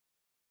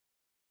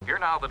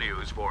now the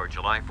news for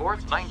July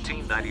 4th,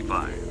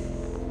 1995.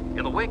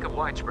 In the wake of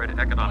widespread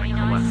economic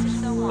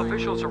collapse,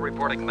 officials are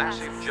reporting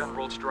massive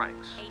general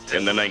strikes.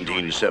 In the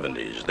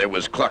 1970s, there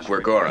was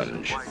Clockwork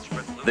Orange.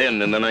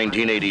 Then in the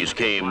 1980s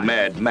came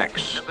Mad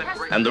Max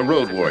and the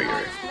Road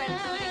Warrior.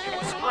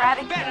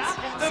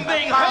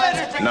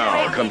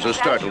 Now comes a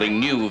startling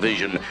new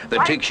vision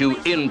that takes you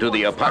into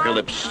the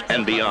apocalypse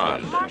and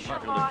beyond.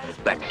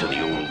 Back to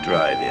the old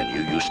drive-in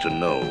you used to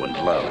know and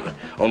love.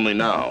 Only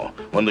now,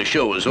 when the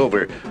show is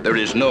over, there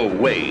is no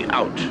way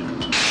out.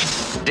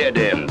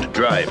 Dead-end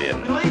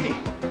drive-in. Leaving.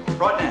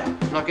 Right now.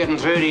 Not getting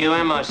through to you,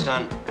 am I,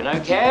 son? No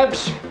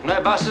cabs,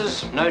 no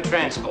buses, no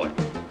transport.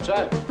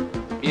 So,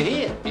 you're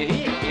here, you're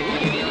here, you're here,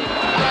 you're here.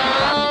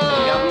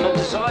 The government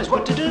decides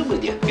what to do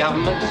with you.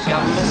 Government. This is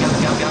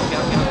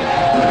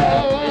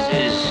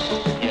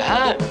your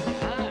home.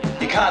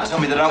 You can't tell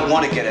me they don't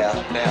want to get out.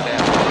 Yeah,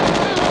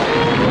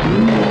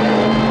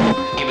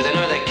 but they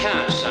know they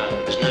can't, son.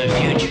 There's no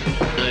future.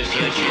 No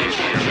future.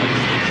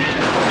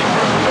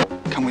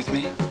 Come with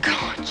me.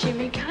 God,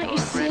 Jimmy, can't you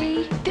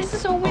see? This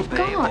is all we've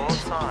got.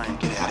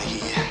 Get out of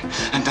here.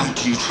 And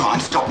don't you try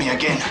and stop me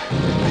again.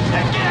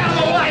 Get out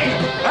of the way!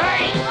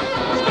 Hey!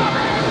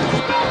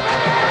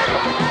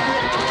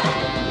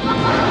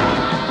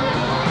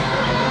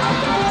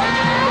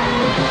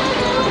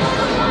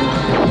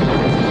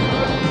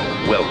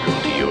 Welcome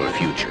to your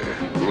future,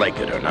 like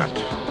it or not.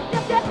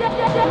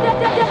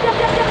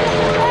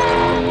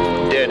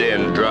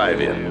 Dead-end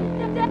drive-in.